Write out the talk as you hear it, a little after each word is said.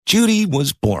Judy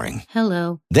was boring.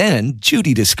 Hello. Then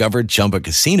Judy discovered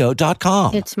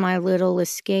ChumbaCasino.com. It's my little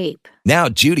escape. Now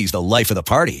Judy's the life of the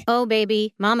party. Oh,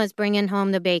 baby, mama's bringing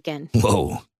home the bacon.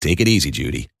 Whoa, take it easy,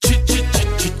 Judy.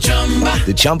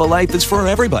 The Chumba life is for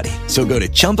everybody. So go to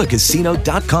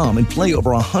ChumbaCasino.com and play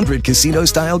over 100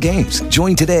 casino-style games.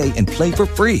 Join today and play for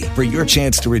free for your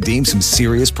chance to redeem some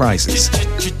serious prizes.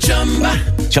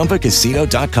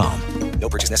 ChumbaCasino.com. No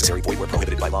purchase necessary. Void where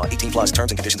prohibited by law. 18 plus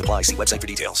terms and conditions apply. See website for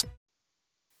details.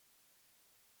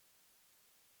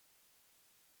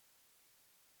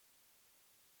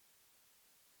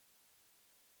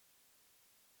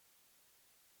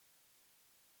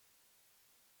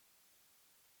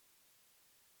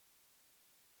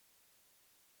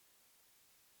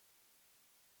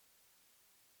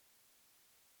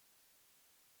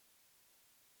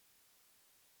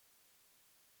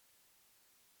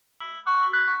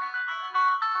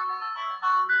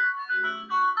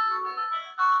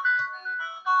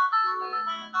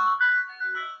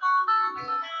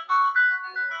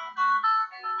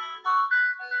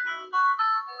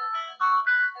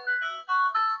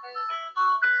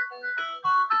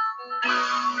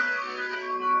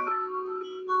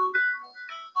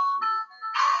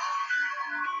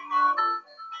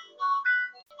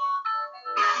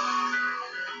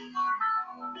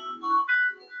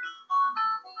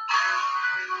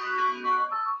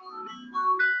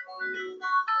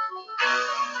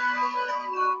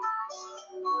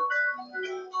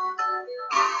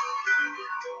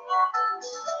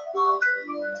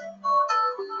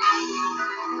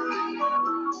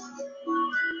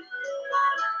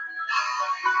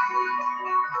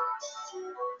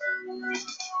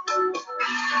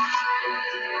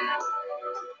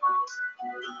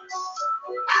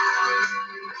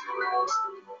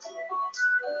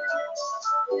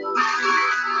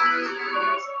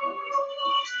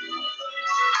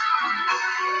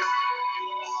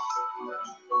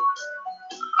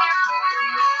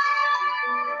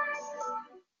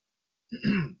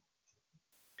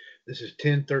 This is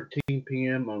 10:13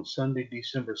 p.m. on Sunday,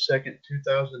 December 2nd,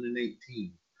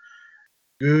 2018.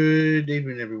 Good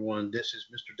evening, everyone. This is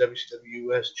Mr.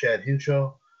 WCWUS Chad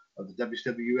Hinshaw of the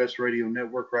WCWUS Radio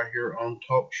Network right here on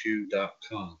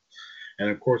TalkShoe.com. And,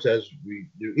 of course, as we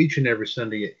do each and every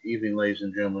Sunday evening, ladies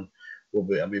and gentlemen,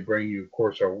 I'll be bringing you, of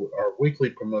course, our weekly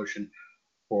promotion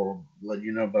for letting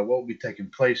you know about what will be taking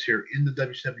place here in the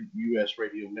WCWUS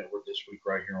Radio Network this week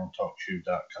right here on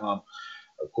TalkShoe.com.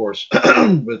 Of course,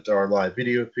 with our live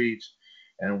video feeds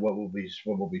and what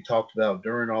will be talked about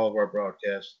during all of our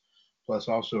broadcasts. Plus,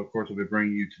 also, of course, we'll be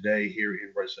bringing you today here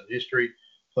in wrestling history,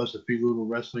 plus a few little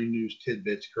wrestling news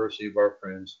tidbits courtesy of our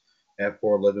friends at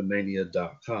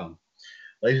 411mania.com.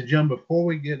 Ladies and gentlemen, before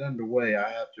we get underway,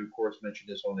 I have to, of course, mention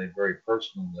this on a very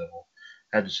personal level.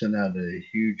 I had to send out a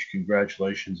huge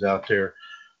congratulations out there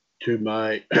to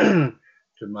my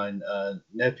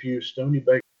nephew, Stoney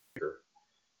Baker,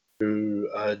 who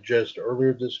just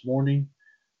earlier this morning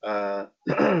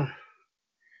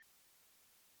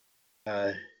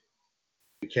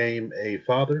became a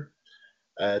father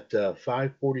at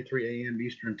 5:43 a.m.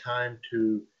 Eastern Time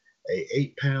to a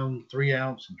 8-pound,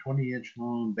 3-ounce, and 20-inch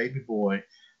long baby boy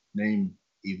named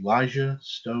Elijah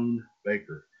Stone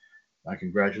Baker. My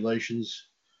congratulations,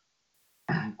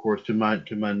 of course, to my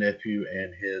nephew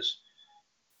and his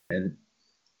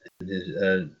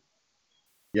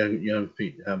young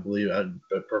feet. I believe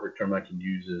the perfect term I can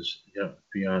use is young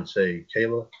fiance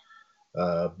Kayla.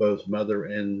 Both mother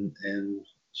and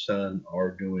son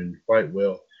are doing quite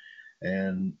well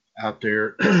and out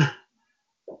there.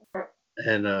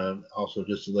 And also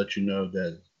just to let you know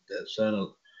that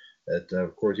son, that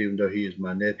of course, even though he is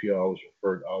my nephew, I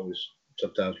always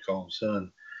sometimes call him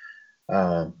son.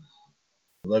 I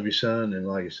love you, son, and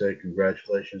like I said,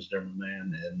 congratulations there, my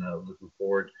man, and looking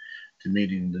forward to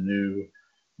meeting the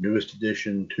newest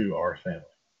addition to our family.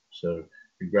 So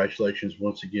congratulations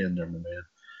once again there, my man.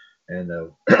 And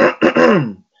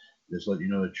just let you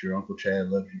know that your Uncle Chad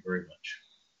loves you very much.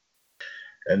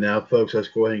 And now, folks, let's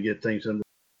go ahead and get things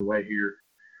underway here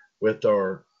with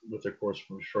of course,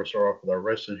 first start off with our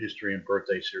wrestling history and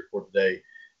birthdays here for today,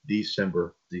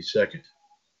 December the 2nd.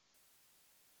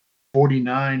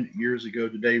 49 years ago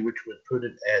today, which would put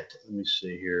it at, let me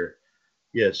see here,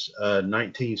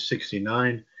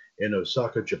 1969 in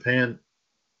Osaka, Japan.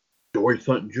 Dory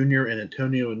Funk Jr. and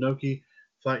Antonio Inoki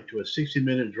fight to a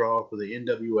 60-minute draw for the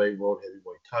NWA World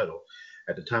Heavyweight title.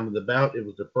 At the time of the bout, it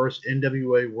was the first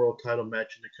NWA World title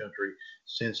match in the country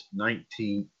since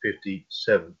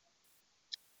 1957.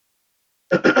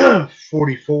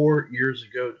 44 years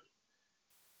ago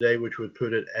today, which would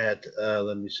put it at,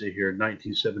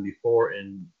 1974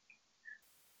 in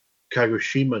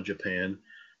Kagoshima, Japan.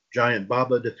 Giant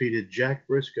Baba defeated Jack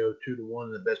Briscoe 2-1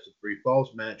 in the best-of-3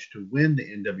 falls match to win the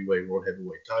NWA World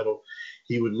Heavyweight title.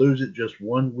 He would lose it just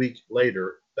 1 week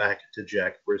later back to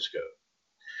Jack Briscoe.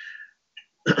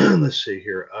 Let's see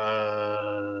here.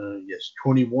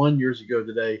 21 years ago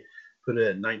today, put it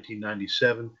at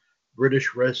 1997,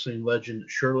 British wrestling legend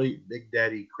Shirley Big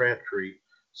Daddy Crabtree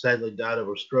sadly died of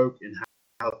a stroke in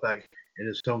Halifax, in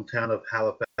his hometown of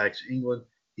Halifax, England.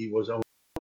 He was only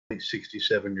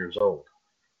 67 years old.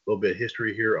 A little bit of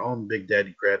history here on Big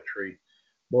Daddy Crabtree.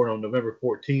 Born on November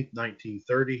 14,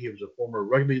 1930, he was a former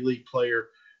rugby league player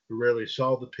who rarely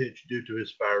saw the pitch due to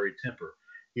his fiery temper.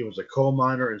 He was a coal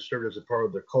miner and served as a part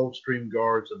of the Coldstream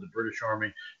Guards of the British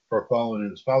Army before following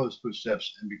in his father's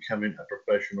footsteps and becoming a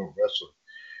professional wrestler.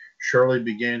 Shirley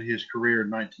began his career in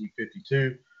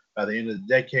 1952. By the end of the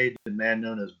decade, the man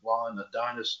known as Blonde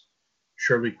Adonis,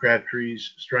 Shirley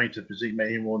Crabtree's strength and physique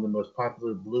made him one of the most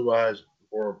popular Blue Eyes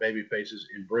or baby faces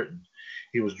in Britain.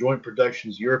 He was Joint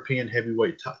Productions European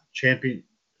Heavyweight Champion.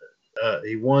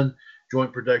 He won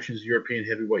Joint Productions European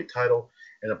Heavyweight title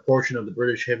and a portion of the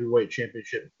British Heavyweight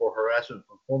Championship before harassment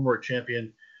from former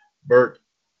champion Bert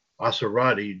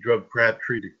Asarati drove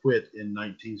Crabtree to quit in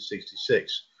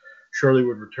 1966. Shirley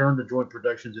would return to Joint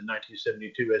Productions in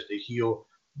 1972 as the heel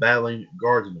battling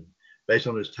guardsman, based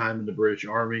on his time in the British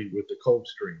Army with the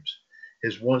Coldstreams.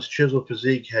 His once chiseled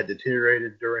physique had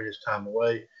deteriorated during his time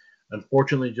away.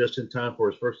 Unfortunately, just in time for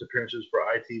his first appearances for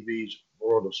ITV's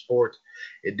World of Sport,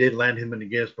 it did land him in the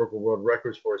Guinness Book of World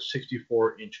Records for a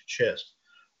 64-inch chest.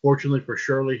 Fortunately for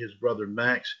Shirley, his brother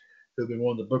Max, who had been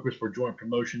one of the bookers for Joint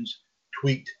Promotions,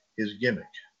 tweaked his gimmick.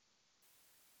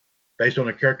 Based on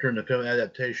a character in the film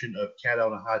adaptation of Cat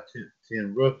on a High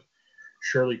Tin Roof,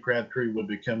 Shirley Crabtree would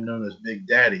become known as Big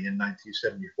Daddy in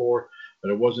 1974, but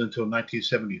it wasn't until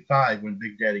 1975 when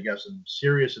Big Daddy got some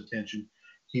serious attention.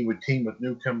 He would team with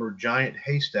newcomer Giant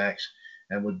Haystacks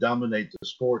and would dominate the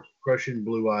sport, crushing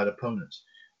blue-eyed opponents.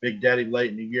 Big Daddy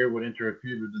late in the year would enter a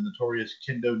feud with the notorious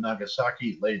Kendo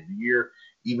Nagasaki late in the year,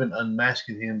 even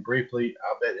unmasking him briefly,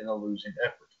 albeit in a losing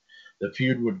effort. The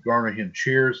feud would garner him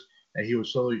cheers, and he would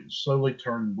slowly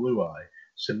turn blue-eye,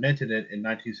 cementing it in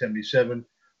 1977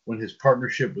 when his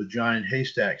partnership with Giant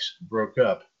Haystacks broke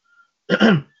up.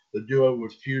 The duo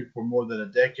would feud for more than a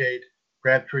decade.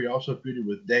 Crabtree also feuded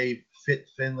with Dave Fit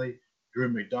Finlay, Drew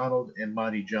McDonald, and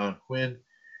Mighty John Quinn,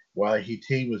 while he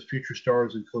teamed with future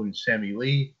stars including Sammy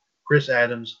Lee, Chris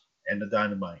Adams, and the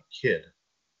Dynamite Kid.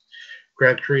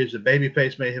 Crabtree as a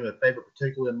babyface made him a favorite,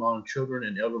 particularly among children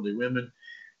and elderly women,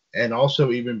 and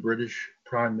also even British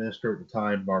Prime Minister at the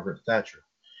time, Margaret Thatcher.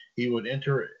 He would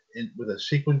enter with a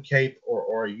sequin cape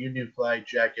or a Union flag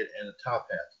jacket and a top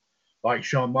hat. Like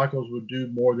Shawn Michaels would do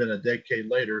more than a decade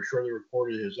later, Shirley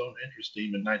recorded his own entrance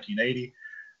theme in 1980,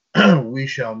 We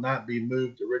Shall Not Be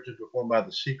Moved, originally performed by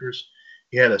the Seekers.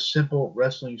 He had a simple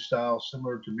wrestling style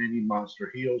similar to many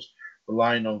monster heels,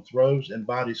 relying on throws and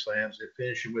body slams and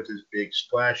finishing with his big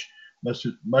splash, much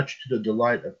to the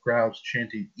delight of crowds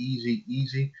chanting, Easy,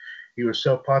 easy. He was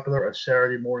so popular, a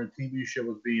Saturday morning TV show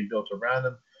was being built around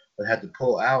him, but had to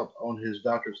pull out on his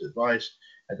doctor's advice.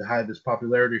 At the height of his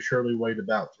popularity, Shirley weighed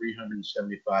about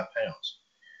 375 pounds.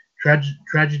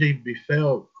 Tragedy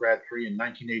befell Crabtree in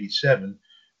 1987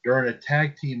 during a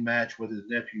tag team match with his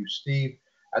nephew Steve.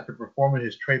 After performing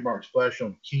his trademark splash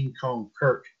on King Kong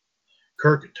Kirk,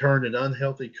 Kirk turned an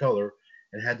unhealthy color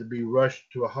and had to be rushed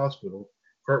to a hospital.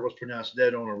 Kirk was pronounced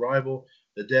dead on arrival.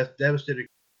 The death devastated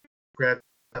Crabtree,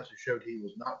 who showed he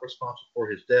was not responsible for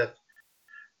his death.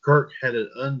 Kirk had an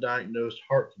undiagnosed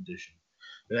heart condition.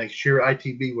 The next year,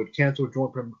 ITV would cancel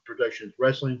Joint Productions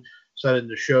Wrestling, citing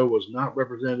the show was not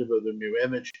representative of their new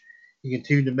image. He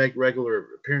continued to make regular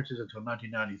appearances until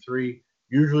 1993,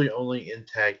 usually only in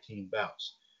tag team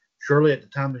bouts. Shirley, at the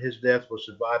time of his death, was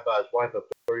survived by his wife of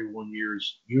 31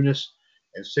 years, Eunice,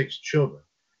 and 6 children.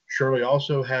 Shirley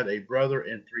also had a brother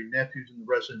and 3 nephews in the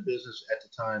wrestling business at the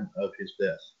time of his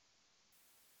death.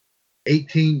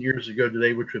 18 years ago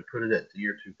today, which would put it at the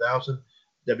year 2000,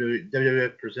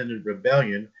 WWF presented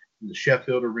Rebellion in the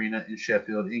Sheffield Arena in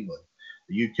Sheffield, England.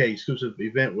 The UK exclusive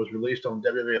event was released on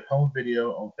WWF Home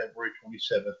Video on February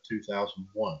 27,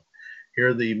 2001. Here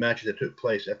are the matches that took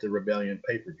place at the Rebellion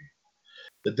pay-per-view.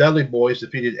 The Dudley Boys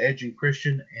defeated Edge and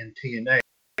Christian and TNA,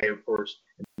 of course,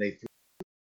 in a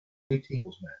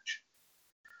 3-teams match.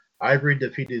 Ivory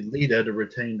defeated Lita to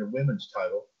retain the women's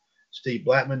title. Steve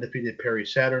Blackman defeated Perry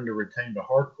Saturn to retain the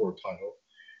hardcore title.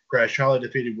 Crash Holly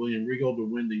defeated William Regal to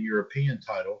win the European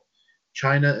title.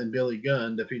 Chyna and Billy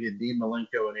Gunn defeated Dean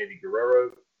Malenko and Eddie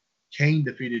Guerrero. Kane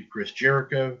defeated Chris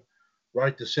Jericho.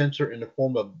 Right the Censor in the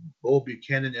form of Bull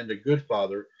Buchanan and the Good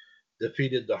Father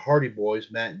defeated the Hardy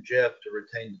Boys, Matt and Jeff, to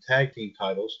retain the tag team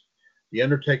titles. The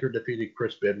Undertaker defeated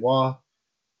Chris Benoit.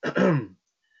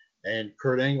 And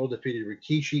Kurt Angle defeated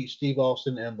Rikishi, Steve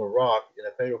Austin, and The Rock in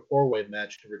a fatal four-way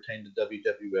match to retain the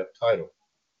WWF title.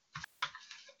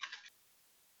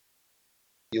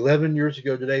 11 years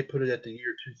ago today, put it at the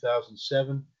year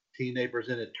 2007, TNA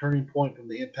presented Turning Point from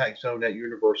the Impact Zone at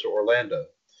Universal Orlando.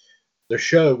 The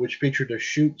show, which featured a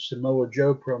Shoot Samoa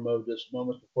Joe promo just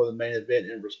moments before the main event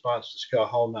in response to Scott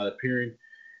Hall not appearing,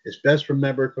 is best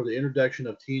remembered for the introduction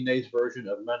of TNA's version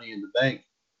of Money in the Bank,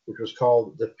 which was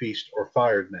called the Feast or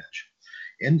Fired match.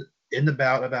 In the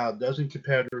bout, about a dozen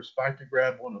competitors fight to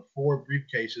grab one of four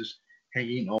briefcases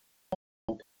hanging on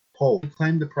pole. They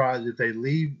claim the prize if they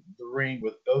leave the ring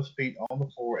with both feet on the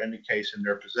floor and the case in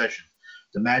their possession.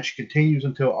 The match continues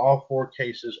until all four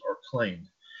cases are claimed.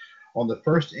 On the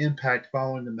first impact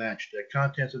following the match, the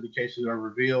contents of the cases are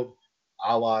revealed,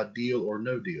 a la Deal or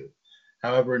No Deal.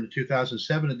 However, in the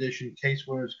 2007 edition, case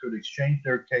winners could exchange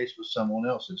their case with someone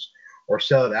else's, or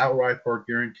sell it outright for a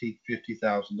guaranteed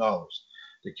 $50,000.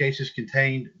 The cases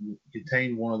contain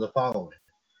one of the following: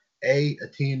 A, a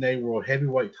TNA World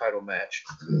Heavyweight title match,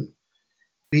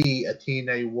 B, a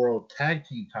TNA World Tag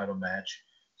Team title match,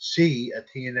 C, a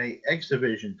TNA X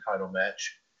Division title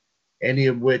match, any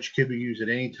of which could be used at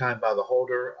any time by the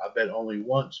holder, I bet only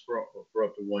once for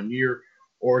up to 1 year,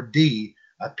 or D,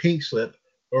 a pink slip,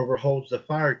 whoever holds the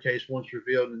fire case once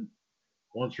revealed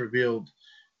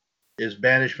is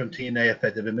banished from TNA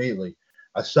effective immediately.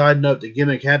 A side note: the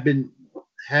gimmick has been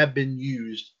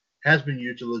used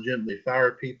to legitimately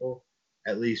fire people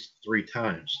at least 3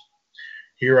 times.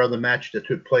 Here are the matches that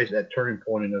took place at Turning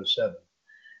Point in 07.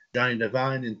 Johnny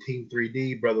Devine and Team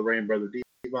 3D, Brother Ray and Brother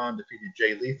Devon defeated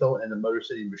Jay Lethal and the Motor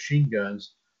City Machine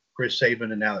Guns, Chris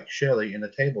Sabin and Alex Shelley, in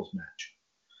a tables match.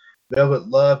 Velvet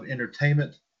Love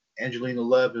Entertainment, Angelina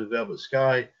Love and Velvet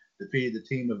Sky defeated the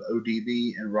team of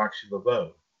ODB and Roxy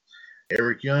Laveau.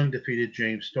 Eric Young defeated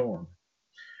James Storm.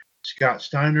 Scott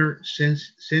Steiner,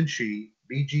 Senshi,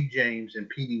 B.G. James, and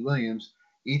P.D. Williams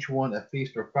each won a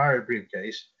Feast or Fire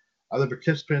briefcase. Other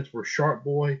participants were Sharp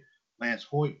Boy, Lance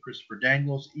Hoyt, Christopher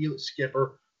Daniels, Elite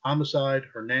Skipper, Homicide,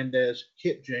 Hernandez,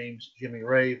 Kip James, Jimmy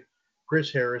Rave,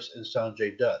 Chris Harris, and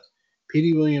Sanjay Dutt.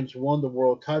 P.D. Williams won the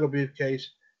world title briefcase,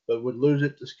 but would lose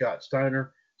it to Scott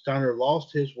Steiner. Steiner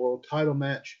lost his world title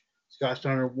match. Scott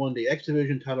Steiner won the X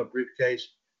Division title briefcase,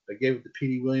 but gave it to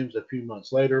P.D. Williams a few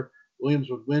months later. Williams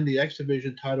would win the X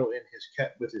Division title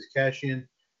with his cash-in.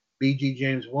 B.G.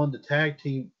 James won the tag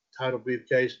team title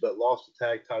briefcase, but lost the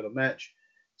tag title match.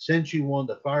 Senshi won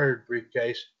the fired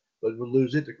briefcase, but would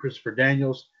lose it to Christopher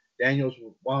Daniels. Daniels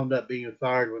wound up being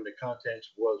fired when the contents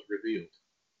was revealed.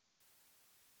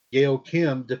 Gail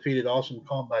Kim defeated Awesome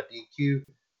Kong by DQ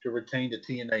to retain the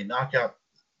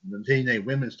TNA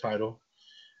Women's title.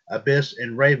 Abyss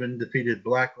and Raven defeated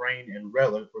Black Rain and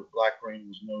Relic, where Black Rain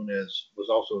was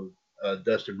also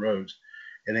Dustin Rhodes,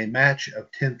 in a match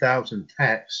of 10,000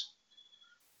 tacks.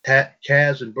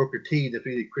 Kaz and Booker T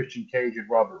defeated Christian Cage and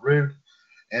Robert Roode,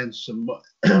 and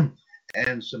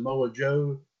Samoa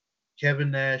Joe,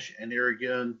 Kevin Nash, and Eric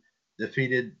Young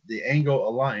defeated the Angle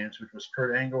Alliance, which was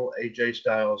Kurt Angle, AJ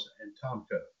Styles, and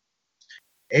Tomko.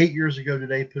 8 years ago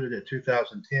today, put it at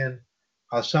 2010,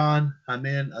 Hassan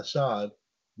Hamin Assad,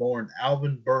 born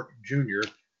Alvin Burke Jr.,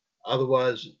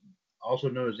 otherwise also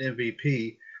known as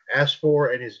MVP, asked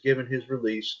for and is given his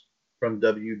release from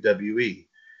WWE.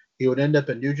 He would end up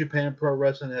in New Japan Pro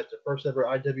Wrestling as the first ever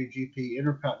IWGP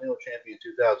Intercontinental Champion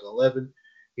in 2011.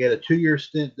 He had a 2-year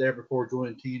stint there before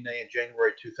joining TNA in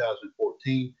January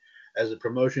 2014 as the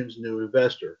promotion's new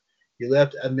investor. He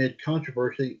left amid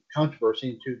controversy in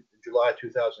July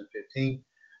 2015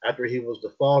 after he was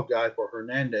the fall guy for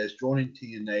Hernandez, joining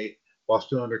TNA while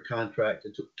still under contract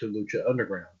to Lucha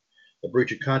Underground. The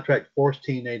breach of contract forced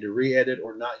TNA to re-edit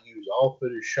or not use all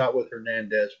footage shot with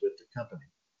Hernandez with the company.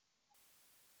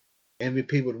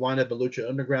 MVP would wind up at Lucha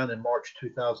Underground in March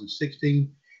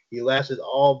 2016. He lasted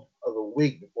all of a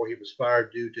week before he was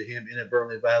fired due to him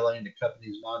inadvertently violating the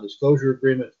company's non-disclosure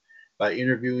agreement by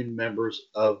interviewing members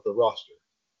of the roster.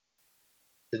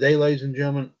 Today, ladies and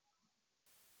gentlemen,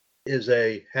 is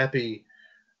a happy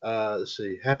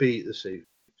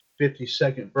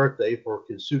 52nd birthday for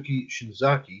Kensuke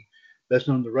Shinzaki, best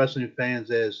known to wrestling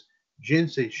fans as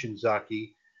Jinsei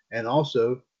Shinzaki, and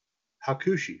also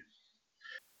Hakushi,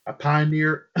 a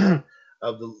pioneer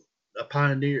of the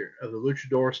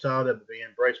luchador style that would be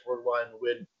embraced worldwide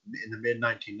in the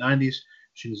mid-1990s.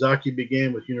 Shinzaki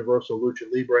began with Universal Lucha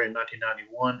Libre in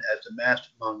 1991 as the masked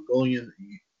Mongolian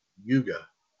Yuga.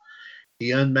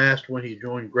 He unmasked when he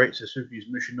joined Great Suzuki's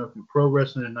Michinoku Pro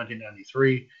Wrestling in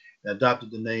 1993 and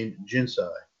adopted the name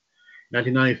Jinsai. In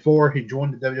 1994, he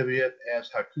joined the WWF as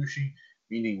Hakushi,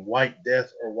 meaning White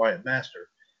Death or White Master.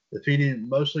 Defeating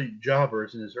mostly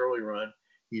jobbers in his early run,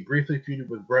 he briefly feuded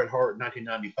with Bret Hart in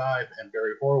 1995 and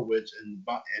Barry Horowitz and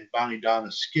Bonnie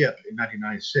Donna Skip in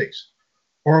 1996.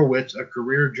 Horowitz, a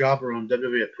career jobber on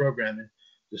WWF programming,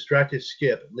 distracted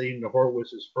Skip, leading to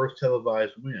Horowitz's first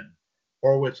televised win.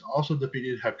 Horowitz also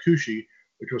defeated Hakushi,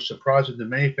 which was surprising to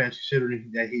many fans considering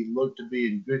that he looked to be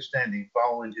in good standing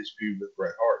following his feud with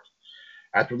Bret Hart.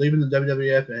 After leaving the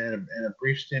WWF and a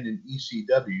brief stint in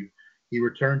ECW, he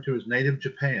returned to his native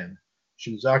Japan.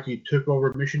 Shinzaki took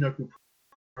over Michinoku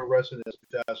Pro Wrestling in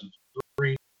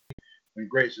 2003 when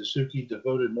Great Suzuki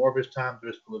devoted more of his time to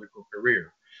his political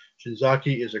career.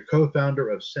 Shinzaki is a co-founder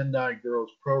of Sendai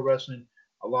Girls Pro Wrestling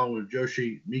along with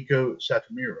Joshi Miko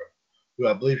Satomura, who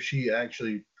I believe she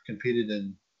actually competed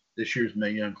in this year's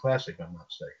Mae Young Classic, if I'm not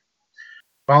mistaken.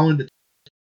 Following the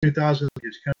 2000s in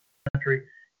his country,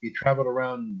 he traveled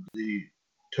around the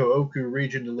Tohoku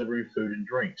region delivering food and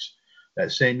drinks. That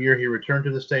same year, he returned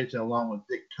to the States and along with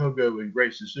Dick Togo and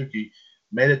Great Suzuki,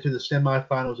 made it to the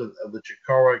semifinals of the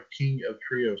Chikara King of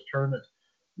Trios tournament,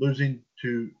 losing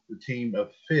to the team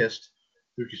of Fist,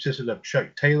 who consisted of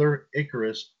Chuck Taylor,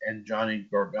 Icarus, and Johnny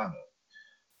Gargano.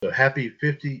 So happy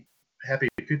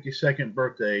 52nd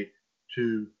birthday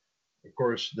to, of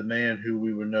course, the man who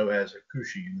we would know as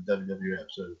Hakushi in the WWF.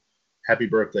 So happy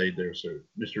birthday there, sir,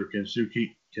 Mr.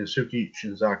 Kensuke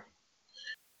Shinzaki.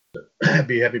 So,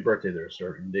 happy birthday there,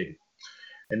 sir, indeed.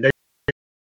 And there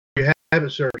you have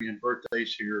it, sir, and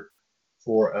birthdays here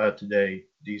for today,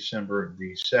 December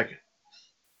the 2nd.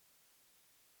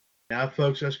 Now,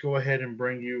 folks, let's go ahead and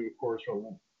bring you, of course,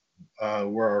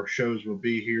 where our shows will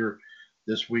be here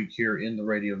this week here in the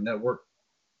radio network.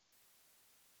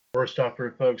 First off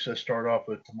here, folks, let's start off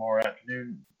with tomorrow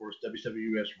afternoon. Of course,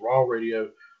 WCWUS Raw Radio,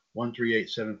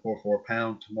 138744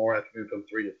 pound, tomorrow afternoon from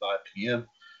 3 to 5 p.m.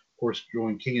 Of course,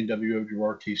 join King and WO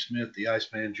Gerard T. Smith, the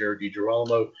Iceman Jared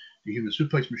DiGirolamo, the Human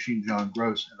Suplex Machine John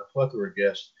Gross, and a plethora of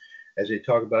guests as they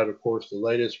talk about, of course, the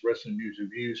latest wrestling news and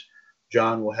views.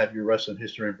 John will have your wrestling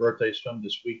history and birthdays from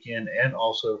this weekend and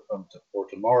also for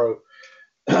tomorrow.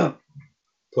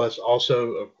 Plus,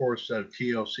 also, of course,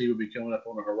 TLC will be coming up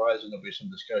on the horizon. There'll be some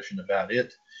discussion about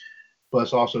it.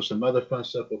 Plus, also some other fun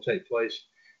stuff will take place,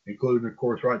 including, of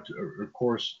course,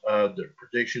 the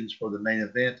predictions for the main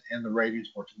event and the ratings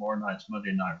for tomorrow night's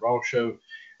Monday Night Raw show,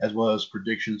 as well as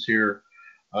predictions here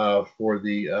for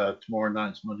the tomorrow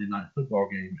night's Monday Night Football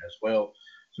game as well.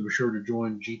 So be sure to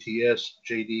join GTS,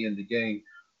 JD, and the gang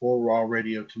for Raw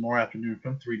Radio tomorrow afternoon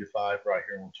from 3 to 5 right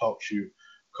here on Talk Shoe.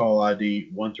 Call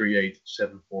ID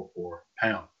 138744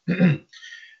 pound.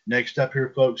 Next up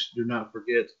here, folks, do not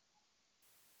forget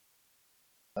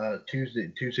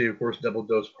Tuesday, of course, Double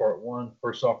Dose Part 1.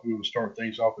 First off, we will start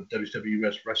things off with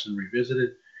WCWUS Wrestling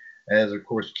Revisited, as, of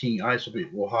course, King Ice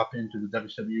will hop into the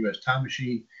WCWUS time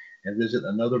machine and visit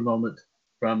another moment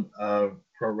from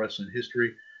pro wrestling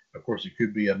history. Of course, it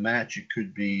could be a match. It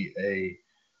could be a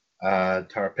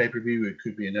entire pay-per-view. It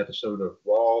could be an episode of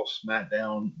Raw,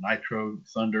 SmackDown, Nitro,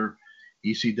 Thunder,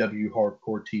 ECW,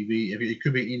 Hardcore TV. It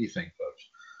could be anything, folks.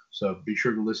 So be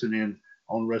sure to listen in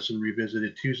on Wrestling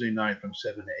Revisited Tuesday night from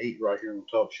 7 to 8 right here on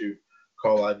Talk Shoe.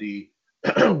 Call ID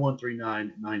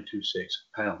 139926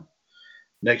 pound.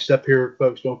 Next up here,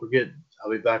 folks, don't forget,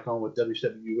 I'll be back on with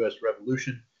WCWUS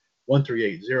Revolution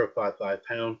 138055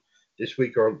 pound. This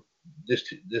week, or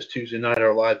this Tuesday night,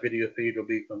 our live video feed will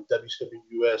be from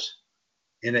WCWUS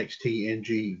NXT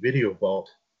NG Video Vault,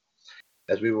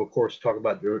 as we will, of course, talk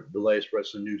about the latest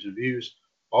wrestling news and views,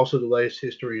 also the latest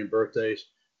history and birthdays,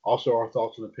 also our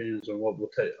thoughts and opinions on what will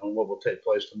take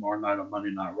place tomorrow night on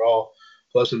Monday Night Raw,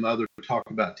 plus some other talk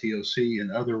about TLC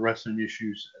and other wrestling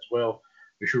issues as well.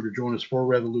 Be sure to join us for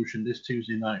Revolution this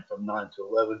Tuesday night from 9 to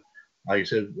 11. Like I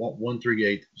said,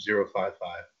 138055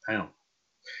 pound.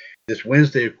 This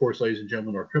Wednesday, of course, ladies and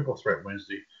gentlemen, our Triple Threat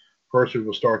Wednesday. First, we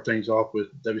will start things off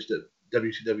with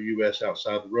WCWUS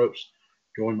Outside the Ropes.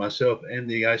 Join myself and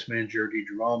the Iceman Jared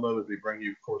DiGirolamo as we bring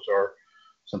you, of course,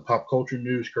 some pop culture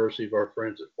news courtesy of our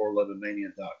friends at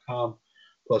 411mania.com.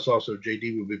 Plus, also,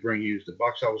 JD will be bringing you the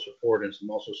box office report and some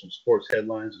sports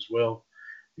headlines as well.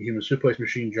 The Human Suplex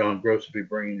Machine, John Gross, will be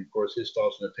bringing, of course, his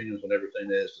thoughts and opinions on everything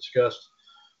that is discussed.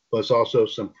 Plus, also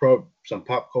some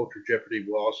pop culture Jeopardy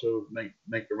will also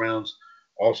make the rounds.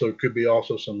 Also, could be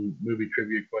also some movie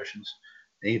trivia questions.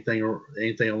 Anything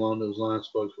along those lines,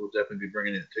 folks, we'll definitely be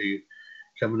bringing it to you.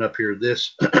 Coming up here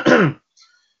this,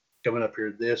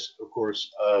 of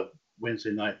course,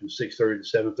 Wednesday night from 6:30 to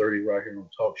 7:30 right here on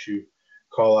Talk Shoe.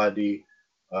 Call ID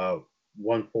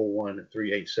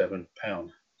 141387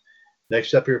 pound.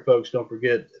 Next up here, folks, don't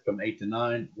forget from 8 to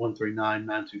 9,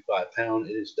 139-925-pound.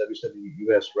 It is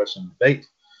WCWUS Wrestling Debate.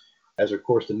 As, of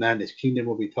course, the Madness Kingdom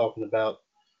will be talking about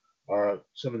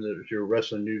some of your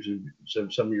wrestling news and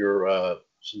some of your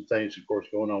some things, of course,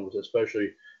 going on with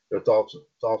especially their thoughts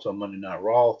on Monday Night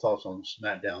Raw, thoughts on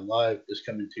SmackDown Live this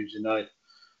coming Tuesday night.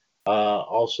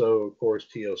 Also, of course,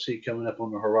 TLC coming up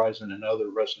on the horizon and other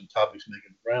wrestling topics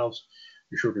making the rounds.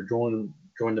 Be sure to join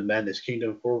the Madness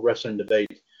Kingdom for Wrestling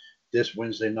Debate this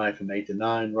Wednesday night from 8 to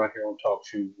 9 right here on Talk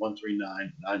Show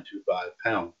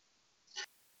 139-925-pound.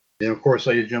 Then, of course,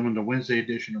 ladies and gentlemen, the Wednesday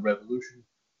edition of Revolution,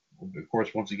 of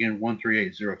course, once again,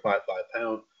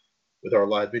 138-055-pound with our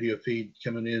live video feed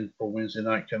coming in for Wednesday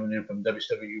night, coming in from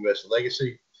WCWUS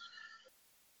Legacy.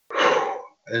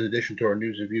 In addition to our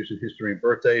news and views and history and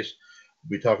birthdays,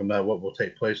 we'll be talking about what will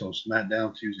take place on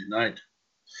SmackDown Tuesday night,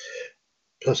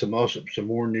 plus some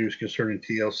more news concerning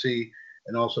TLC,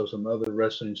 and also some other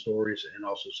wrestling stories and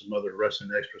also some other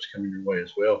wrestling extras coming your way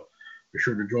as well. Be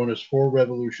sure to join us for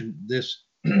Revolution this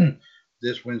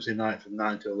this Wednesday night from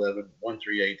 9 to 11,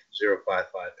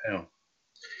 138-055-pound.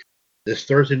 This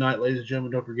Thursday night, ladies and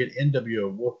gentlemen, don't forget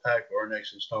NWO Wolfpack, our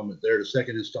next installment there. The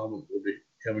second installment will be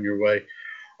coming your way.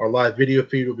 Our live video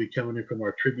feed will be coming in from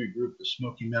our tribute group, the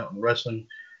Smoky Mountain Wrestling,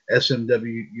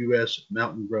 SMWUS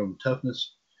Mountain Grown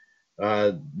Toughness.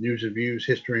 News and views,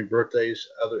 history and birthdays,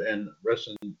 and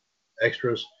wrestling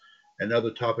extras, and other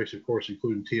topics, of course,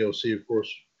 including TLC, of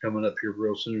course, coming up here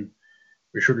real soon.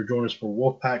 Be sure to join us for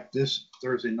Wolfpack this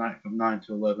Thursday night from 9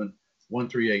 to 11,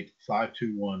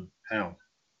 138-521-pound.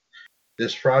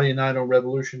 This Friday night on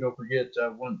Revolution, don't forget,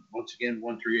 once again,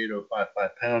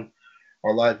 138-055-pound.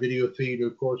 Our live video feed,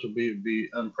 of course, will be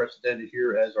unprecedented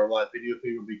here, as our live video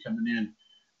feed will be coming in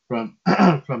from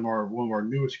one of our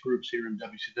newest groups here in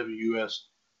WCWUS,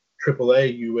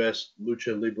 AAA US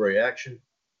Lucha Libre Action.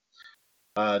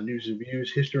 News and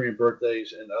views, history and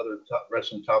birthdays, and other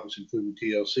wrestling topics, including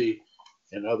TLC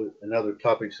and other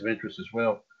topics of interest as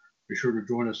well. Be sure to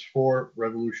join us for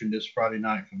Revolution this Friday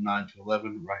night from 9 to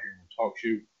 11 right here on Talk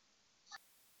Show.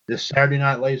 This Saturday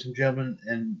night, ladies and gentlemen,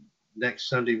 and next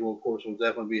Sunday, we'll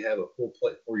definitely have a full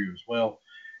plate for you as well.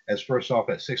 As first off,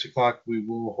 at 6 o'clock, we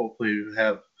will hopefully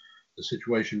have the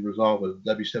situation resolved with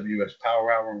WCWUS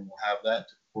Power Hour, and we'll have that,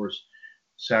 of course,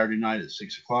 Saturday night at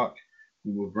 6 o'clock.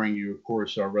 We will bring you, of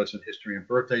course, our wrestling history and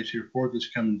birthdays here for this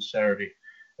coming Saturday,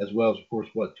 as well as, of course,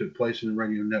 what took place in the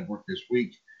radio network this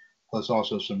week, plus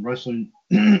also some wrestling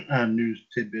news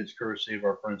tidbits courtesy of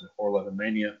our friends at 411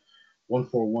 Mania.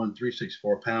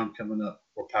 141-364-pound coming up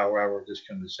for Power Hour this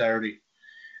coming Saturday.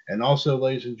 And also,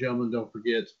 ladies and gentlemen, don't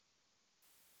forget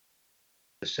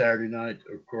this Saturday night,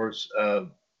 of course,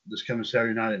 this coming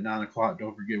Saturday night at 9 o'clock.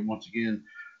 Don't forget, once again,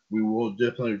 we will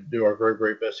definitely do our very,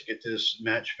 very best to get this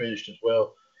match finished, as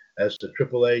well as the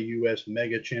AAA US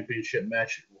Mega Championship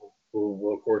match.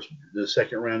 Will, of course, the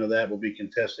second round of that will be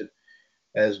contested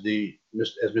as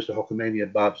Mr.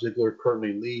 Hulkamania Bob Ziegler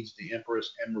currently leads the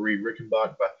Empress Anne-Marie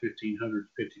Rickenbach by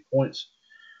 1,550 points.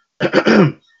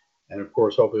 And, of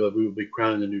course, hopefully we will be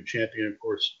crowning the new champion, of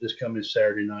course, this coming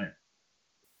Saturday night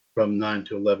from 9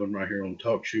 to 11 right here on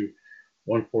Talk Show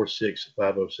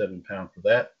 146-507-pound for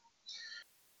that.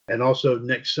 And also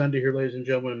next Sunday here, ladies and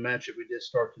gentlemen, a match that we did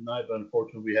start tonight, but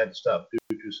unfortunately we had to stop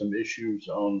due to some issues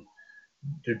on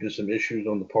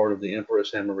the part of the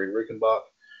Empress Anne-Marie Rickenbach.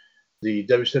 The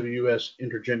WCWUS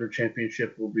Intergender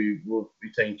Championship will be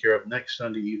taken care of next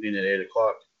Sunday evening at 8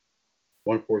 o'clock,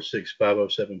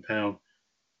 146-507-pound.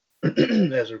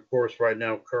 As of course, right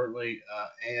now, currently,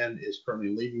 Ann is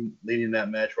currently leading that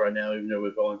match right now, even though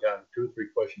we've only gotten 2 or 3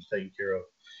 questions taken care of.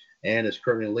 Ann is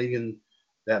currently leading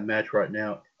that match right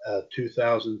now,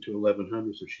 2,000 to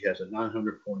 1,100, so she has a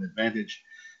 900-point advantage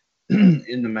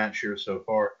in the match here so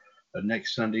far.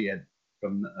 Next Sunday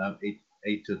from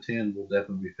 8 to 10, we'll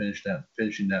definitely be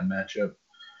finishing that matchup,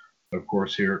 of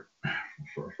course, here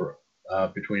for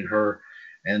between her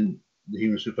and the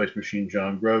Human Suplex Machine,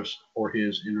 John Gross, for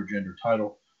his intergender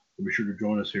title. So be sure to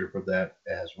join us here for that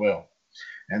as well.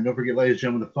 And don't forget, ladies and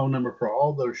gentlemen, the phone number for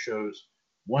all those shows,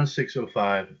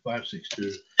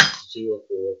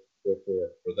 1-605-562-0444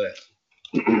 for that.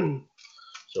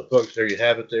 So, folks, there you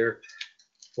have it there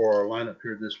for our lineup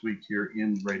here this week here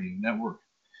in Radio Network.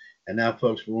 And now,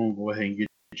 folks, we're going to go ahead and get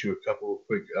you a couple of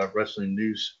quick wrestling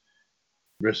news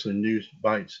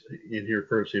bites in here,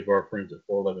 courtesy of our friends at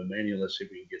 411 Mania. Let's see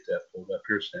if we can get that pulled up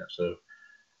here, Snap. So,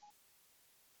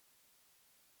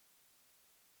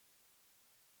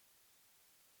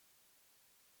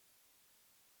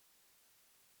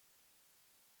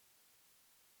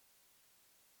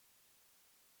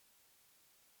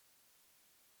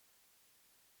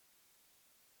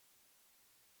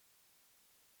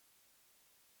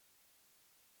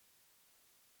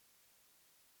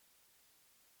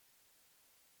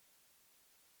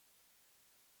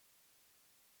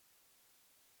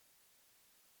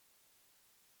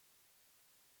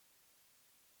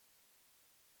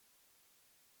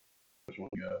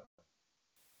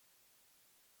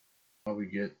 How we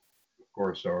get, of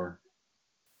course, our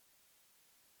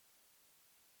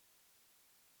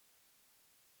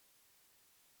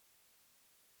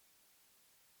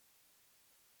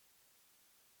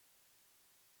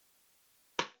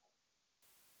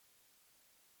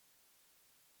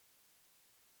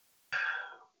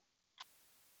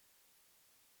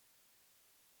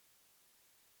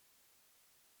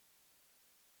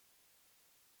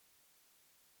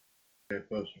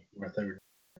poster. I think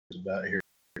we're about here.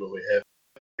 What we have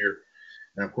here.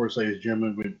 And of course, ladies and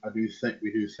gentlemen, we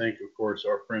do thank, of course,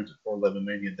 our friends at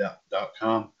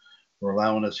 411mania.com for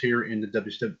allowing us here in the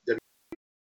WCW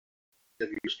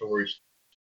stories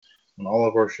on all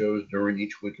of our shows during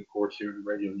each week, of course, here in the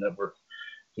radio network,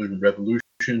 including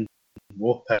Revolution,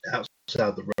 Wolfpack,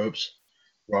 Outside the Ropes,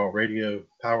 Raw Radio,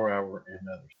 Power Hour, and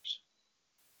others.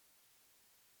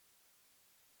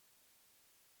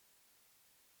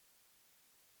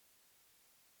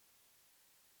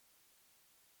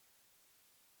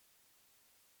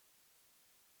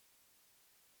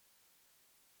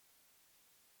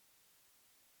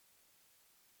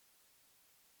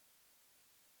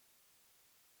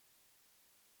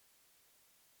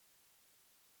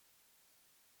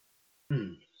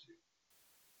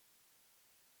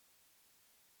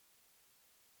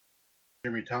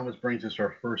 Jeremy Thomas brings us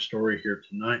our first story here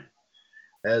tonight.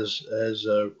 As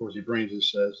of course, he brings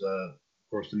us as, of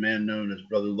course, the man known as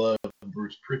Brother Love,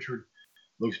 Bruce Pritchard,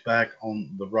 looks back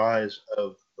on the rise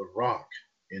of The Rock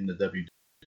in the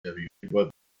WWE.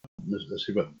 Let's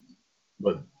see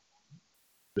what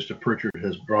Mr. Pritchard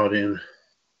has brought in.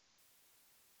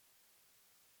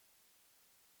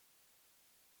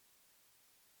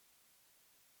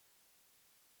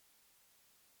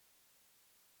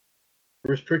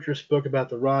 Bruce Pritchard spoke about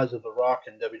the rise of The Rock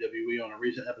in WWE on a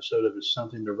recent episode of his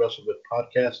Something to Wrestle With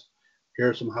podcast. Here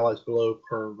are some highlights below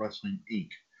per Wrestling Inc.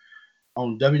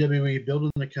 On WWE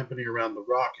building the company around The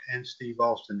Rock and Steve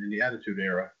Austin in the Attitude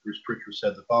Era, Bruce Pritchard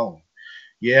said the following.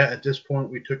 Yeah, at this point,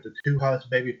 we took the two hottest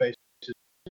baby faces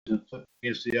and flipped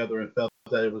against the other and felt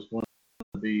that it was going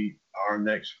to be our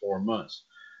next 4 months.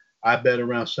 I bet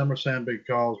around SummerSlam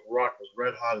because Rock was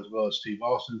red hot as well as Steve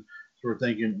Austin. So we're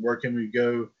thinking, where can we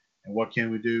go and what can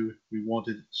we do? We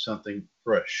wanted something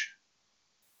fresh.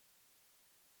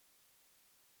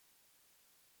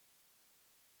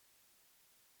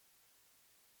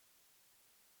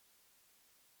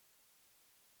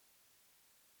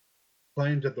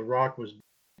 Claims that The Rock was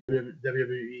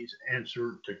WWE's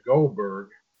answer to Goldberg,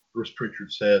 Bruce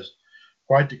Pritchard says.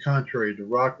 Quite the contrary, The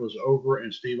Rock was over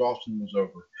and Steve Austin was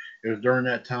over. It was during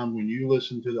that time when you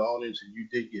listened to the audience and you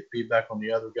did get feedback on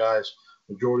the other guys.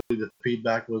 Majority of the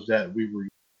feedback was that we were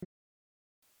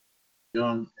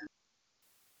young.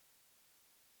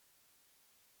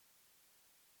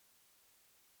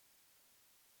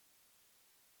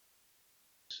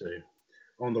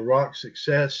 On The Rock's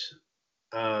success,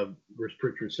 Bruce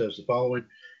Pritchard says the following.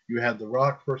 You had The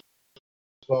Rock, first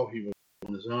of all, he was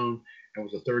on his own and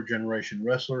was a third generation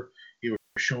wrestler. He was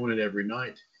showing it every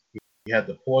night. He had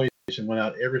the poise and went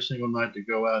out every single night to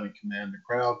go out and command the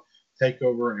crowd, take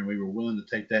over, and we were willing to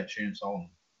take that chance on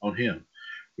him.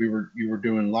 You were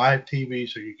doing live TV,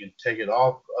 so you can take it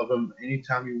off of him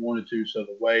anytime you wanted to. So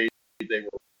the way they were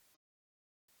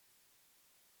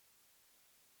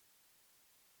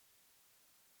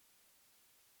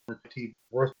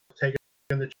worth taking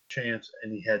the chance,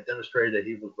 and he had demonstrated that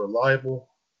he was reliable.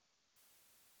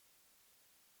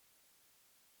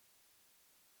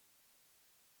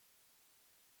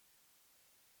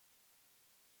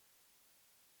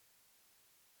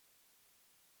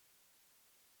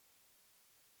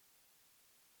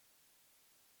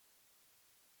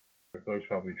 Folks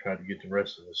probably tried to get the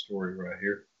rest of the story right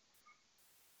here.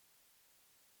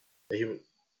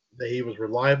 That he was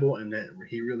reliable and that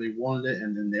he really wanted it,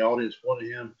 and then the audience wanted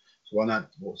him. So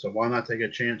why not take a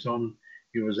chance on him?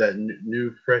 He was that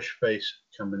new fresh face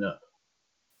coming up.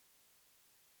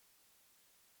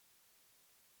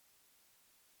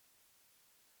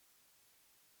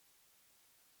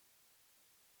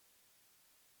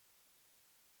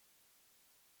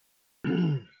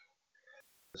 Let's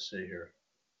see here.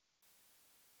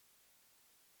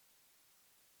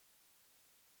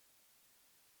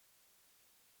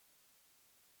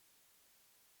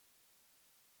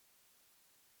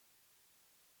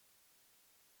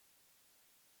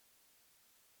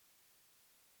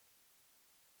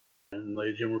 And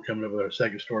ladies and gentlemen, we're coming up with our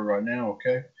second story right now,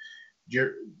 okay?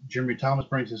 Jeremy Thomas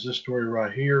brings us this story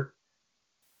right here.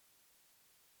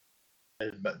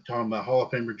 Talking about Hall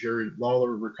of Famer Jerry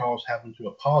Lawler recalls having to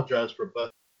apologize for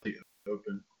busting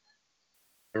open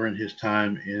during his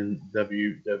time in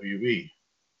WWE.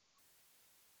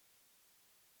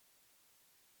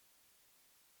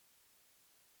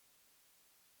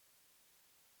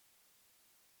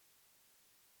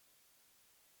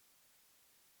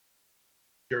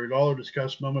 Jerry Lawler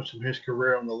discussed moments from his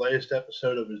career on the latest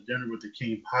episode of his Dinner with the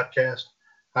King podcast.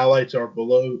 Highlights are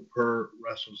below per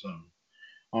WrestleZone.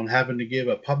 On having to give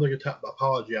a public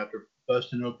apology after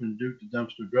busting open Duke the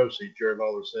Dumpster Drosy, Jerry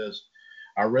Lawler says,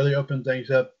 I really opened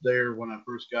things up there when I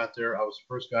first got there. I was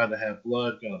the first guy to have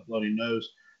blood, got a bloody nose.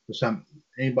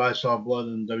 Anybody saw blood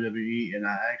in WWE, and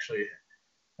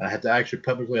I had to actually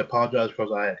publicly apologize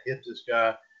because I had hit this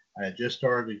guy. I had just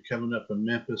started coming up from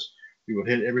Memphis. We would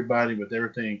hit everybody with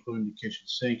everything, including the kitchen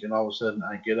sink. And all of a sudden,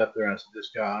 I get up there and I said,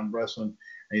 this guy I'm wrestling,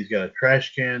 and he's got a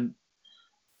trash can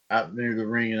out near the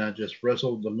ring, and I just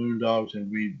wrestled the Moondogs, and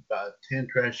we about 10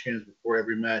 trash cans before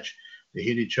every match to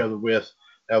hit each other with.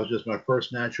 That was just my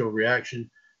first natural reaction.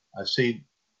 I see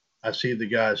the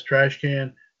guy's trash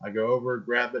can. I go over,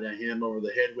 grab it, and hit him over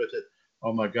the head with it.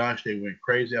 Oh my gosh, they went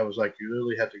crazy. I was like, you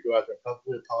literally have to go out there and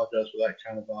publicly apologize for that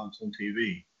kind of violence on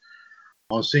TV.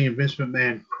 On seeing Vince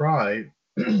McMahon cry,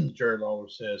 Jerry Lawler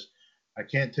says, I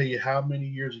can't tell you how many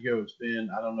years ago it's been.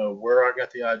 I don't know where I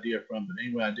got the idea from, but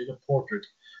anyway, I did a portrait,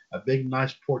 a big,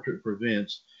 nice portrait for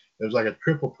Vince. It was like a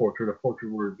triple portrait, a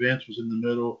portrait where Vince was in the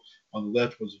middle. On the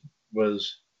left was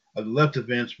on the left of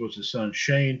Vince was his son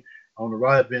Shane. On the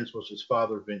right of Vince was his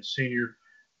father, Vince Sr.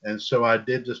 And so I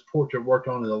did this portrait, worked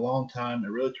on it a long time. It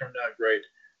really turned out great.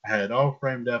 I had it all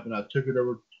framed up, and I took it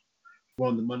over to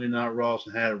one of the Monday Night Raws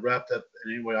and had it wrapped up.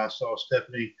 And anyway, I saw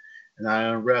Stephanie, and I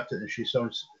unwrapped it, and she saw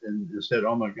it and said,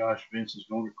 "Oh my gosh, Vince is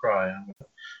going to cry."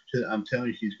 I'm telling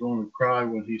you, he's going to cry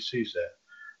when he sees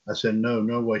that. I said, "No,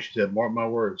 no way." She said, "Mark my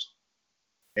words."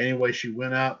 Anyway, she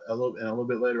went out a little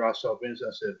bit later, I saw Vince.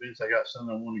 I said, "Vince, I got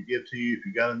something I want to give to you if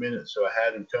you got a minute." So I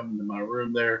had him come into my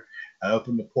room there. I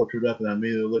opened the portrait up, and I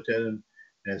immediately looked at him,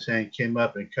 and his hand came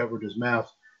up and covered his mouth,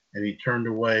 and he turned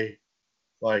away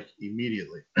like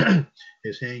immediately.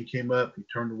 His hand came up, he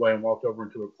turned away and walked over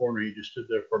into a corner. He just stood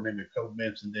there for maybe a couple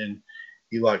minutes, and then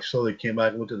he like slowly came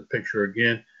back and looked at the picture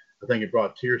again. I think it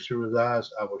brought tears through his eyes.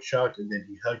 I was shocked, and then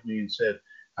he hugged me and said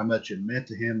how much it meant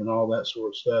to him and all that sort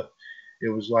of stuff. It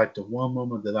was like the one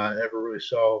moment that I ever really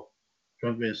saw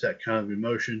from Vince, that kind of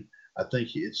emotion. I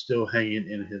think it's still hanging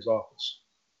in his office.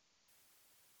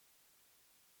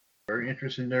 Very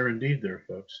interesting there indeed, there,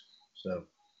 folks. So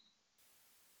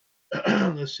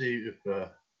let's see if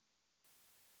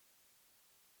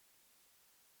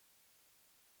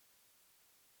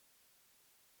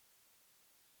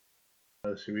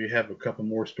let's see. We have a couple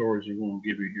more stories we want to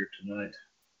give you here tonight.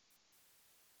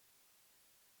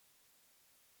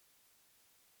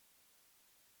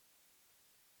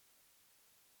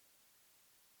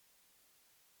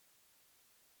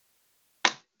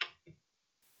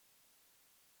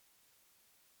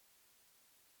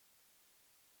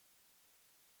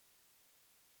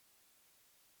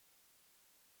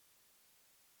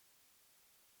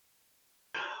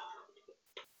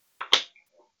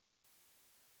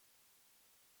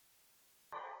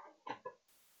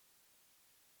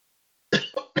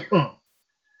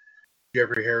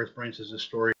 Jeffrey Harris brings us a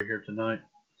story here tonight,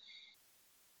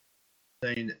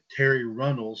 saying that Terry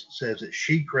Runnels says that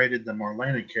she created the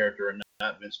Marlena character and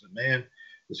not Vince McMahon,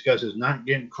 discusses not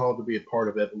getting called to be a part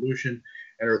of Evolution,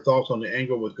 and her thoughts on the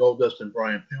angle with Goldust and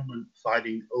Brian Pillman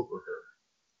fighting over her.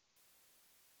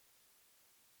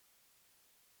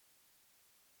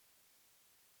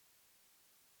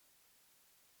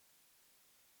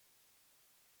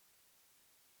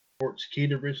 Sports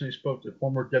Keita recently spoke to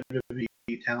former WWE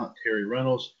talent Terry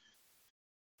Runnels.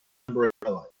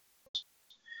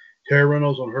 Terry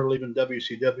Reynolds on her leaving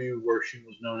WCW, where she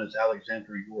was known as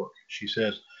Alexandra York. She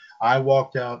says, I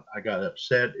walked out. I got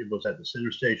upset. It was at the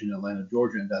center stage in Atlanta,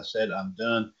 Georgia, and I said, I'm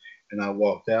done. And I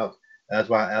walked out. That's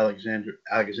why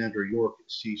Alexandra York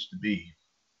ceased to be.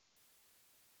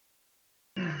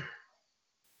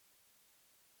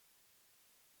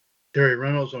 Terry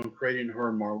Reynolds on creating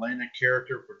her Marlena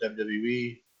character for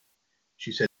WWE.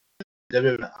 She said,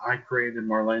 I created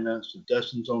Marlena, so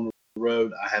Dustin's on the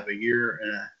road. I have a year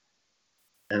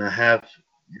and a half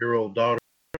year old daughter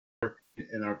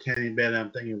in our tanning bed.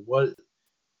 I'm thinking, what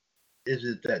is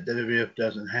it that WWF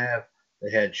doesn't have?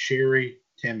 They had Sherry,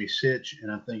 Tammy Sitch,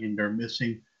 and I'm thinking they're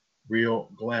missing real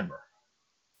glamour.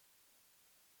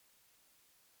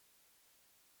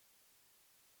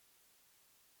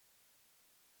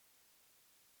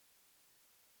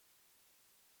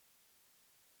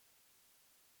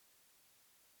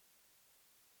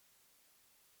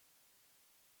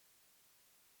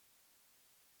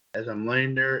 As I'm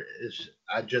laying there,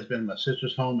 I'd just been in my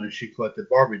sister's home and she collected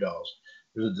Barbie dolls.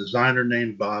 There's a designer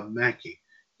named Bob Mackey.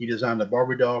 He designed a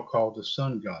Barbie doll called the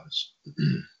Sun Goddess.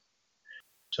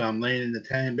 So I'm laying in the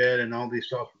tanning bed and all these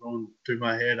thoughts were going through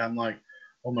my head. I'm like,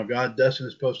 oh my God, Dustin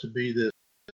is supposed to be this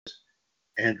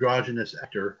androgynous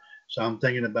actor. So I'm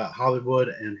thinking about Hollywood,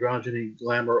 androgyny,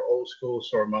 glamour, old school.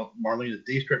 So Marlena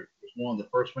Dietrich was one of the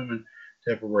first women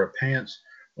to ever wear pants.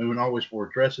 Women always wore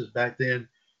dresses back then.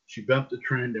 She bumped the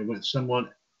trend and went somewhat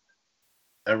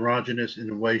androgynous in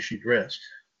the way she dressed.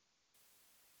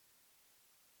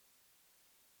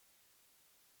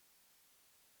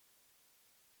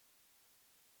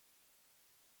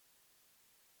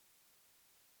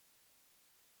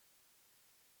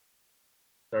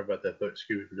 Sorry about that, folks.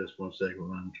 Excuse me for just 1 second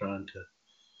when I'm trying to.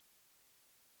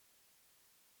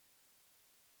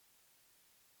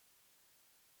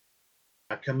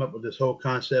 I come up with this whole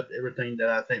concept, everything that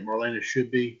I think Marlena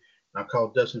should be. And I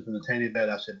called Dustin from the tanning bed.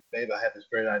 I said, babe, I have this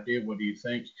great idea. What do you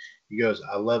think? He goes,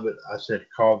 I love it. I said,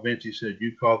 call Vince. He said,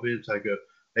 you call Vince. I go,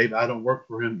 babe, I don't work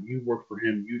for him. You work for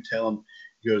him. You tell him.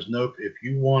 He goes, nope. If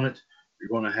you want it, you're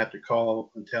going to have to call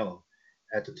and tell him.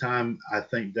 At the time, I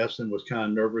think Dustin was kind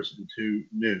of nervous and too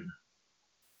new.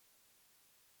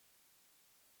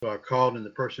 So I called, and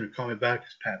the person who called me back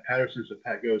is Pat Patterson. So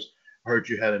Pat goes, I heard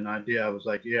you had an idea. I was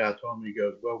like, yeah. I told him. He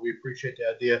goes, well, we appreciate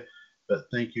the idea, but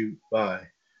thank you. Bye.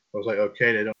 I was like,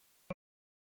 okay, they don't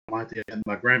like that. At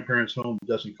my grandparents' home,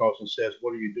 Dustin calls and says,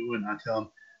 what are you doing? I tell him,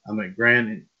 I'm at Grand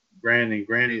and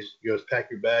Granny's. He goes,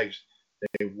 pack your bags.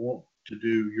 They want to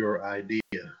do your idea.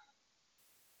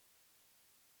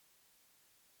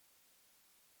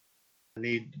 I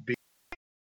need to be.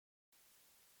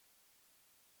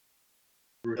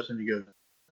 And he goes,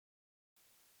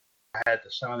 I had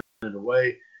to sign it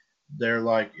away. They're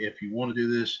like, if you want to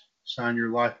do this, sign your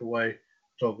life away.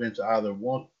 So Vince, I either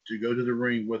want to go to the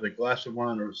ring with a glass of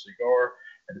wine or a cigar.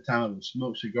 At the time, I would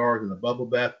smoke cigars in a bubble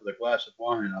bath with a glass of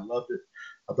wine, and I loved it.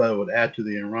 I thought it would add to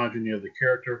the androgyny of the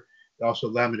character. It also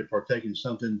allowed me to partake in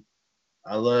something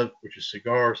I love, which is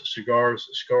cigars. Cigars,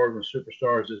 Scars and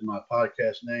Superstars is my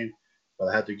podcast name, but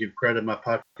I have to give credit my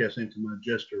podcast name to my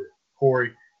jester,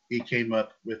 Corey. He came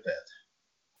up with that.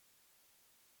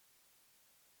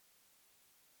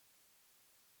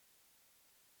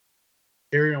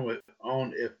 Carry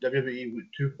on if WWE went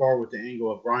too far with the angle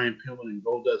of Brian Pillman and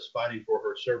Goldust fighting for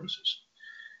her services.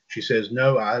 She says,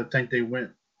 no, I think they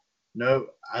went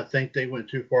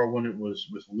too far when it was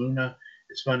with Luna.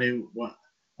 It's funny when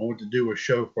I went to do a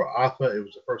show for Alpha. It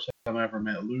was the first time I ever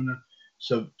met Luna.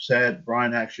 So sad.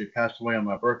 Brian actually passed away on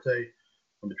my birthday.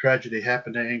 When the tragedy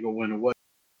happened, that angle went away.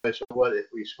 So what if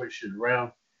we switched it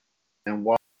around and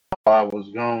while I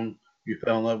was gone, you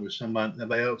fell in love with somebody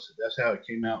else? That's how it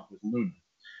came out with Luna.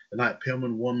 The night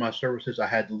Pillman won my services, I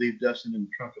had to leave Dustin in the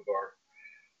trunk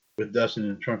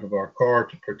of our car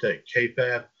to protect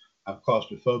KFAB. I'm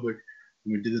claustrophobic.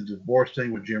 When we did the divorce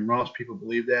thing with Jim Ross, people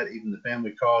believed that. Even the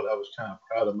family called. I was kind of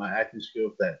proud of my acting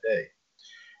skills that day.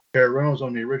 Terry Reynolds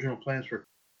on the original plans for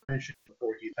Hinshaw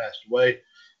before he passed away.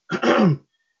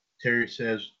 Terry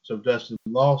says, so Dustin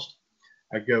lost.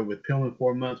 I go with Pillman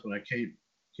 4 months. When I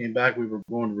came back, we were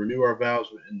going to renew our vows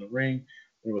in the ring.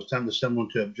 When it was time for someone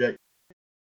to object,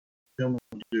 Pillman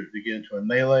to get into a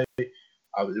melee. It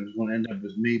was going to end up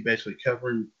with me basically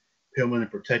covering Pillman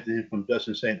and protecting him from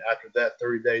Dustin, saying after that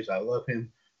 30 days, I love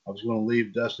him. I was going to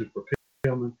leave Dustin for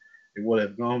Pillman. It would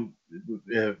have gone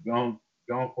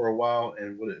for a while,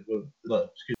 and and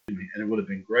it would have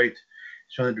been great.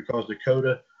 It's only because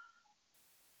Dakota,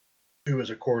 who is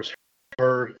of course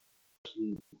her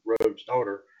Rhodes'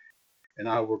 daughter, and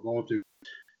I were going through.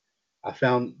 I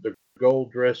found the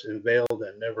gold dress and veil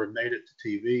that never made it to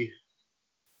TV.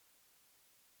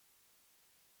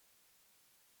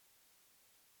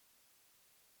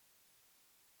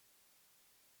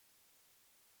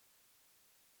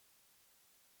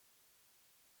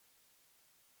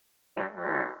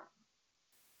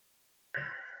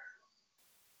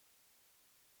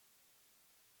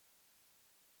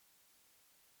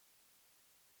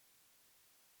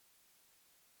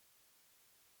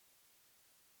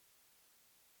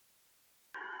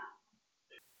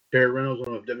 Terry Reynolds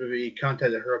on WWE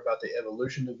contacted her about the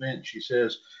Evolution event. She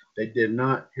says they did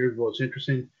not. Here's what's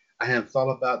interesting. I hadn't thought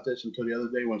about this until the other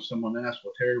day when someone asked,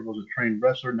 well, Terry was a trained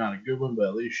wrestler, not a good one, but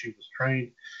at least she was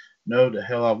trained. No, the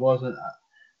hell I wasn't.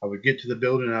 I would get to the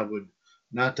building. I would,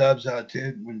 9 times out of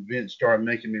 10, when Vince started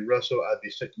making me wrestle, I'd be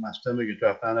sick to my stomach until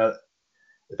I found out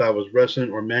if I was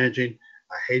wrestling or managing.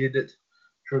 I hated it.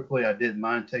 Truthfully, I didn't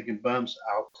mind taking bumps.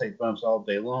 I'll take bumps all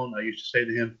day long. I used to say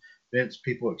to him, Vince,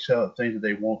 people excel at things that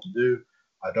they want to do.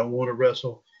 I don't want to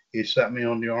wrestle. He'd slap me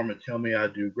on the arm and tell me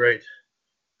I'd do great.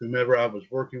 Whomever I was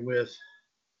working with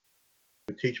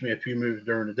would teach me a few moves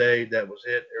during the day. That was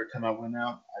it. Every time I went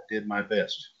out, I did my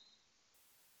best.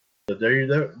 So there you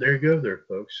go there,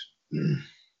 folks.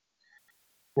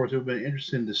 Of course, it would have been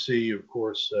interesting to see, of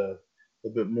course, a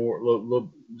little bit more,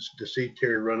 to see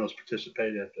Terry Reynolds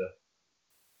participate at the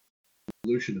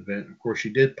Evolution event. Of course, she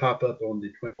did pop up on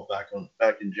the Twinkle back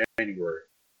in January.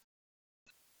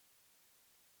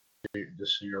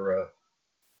 This year,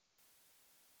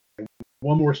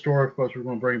 one more story, folks, we're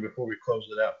going to bring before we close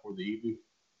it out for the evening.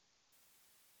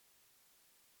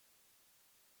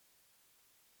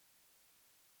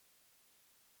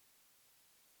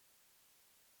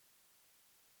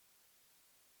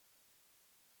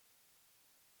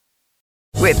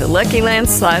 With the Lucky Land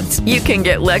Slots, you can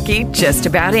get lucky just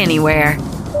about anywhere.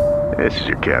 This is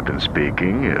your captain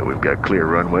speaking. We've got clear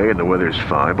runway and the weather's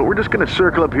fine, but we're just going to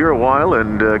circle up here a while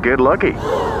and get lucky.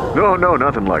 No,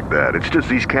 nothing like that. It's just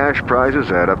these cash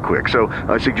prizes add up quick. So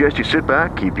I suggest you sit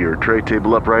back, keep your tray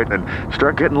table upright, and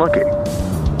start getting lucky.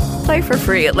 Play for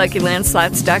free at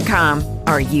LuckyLandSlots.com.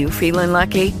 Are you feeling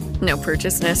lucky? No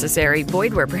purchase necessary.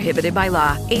 Void where prohibited by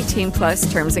law.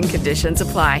 18+ terms and conditions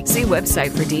apply. See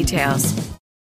website for details.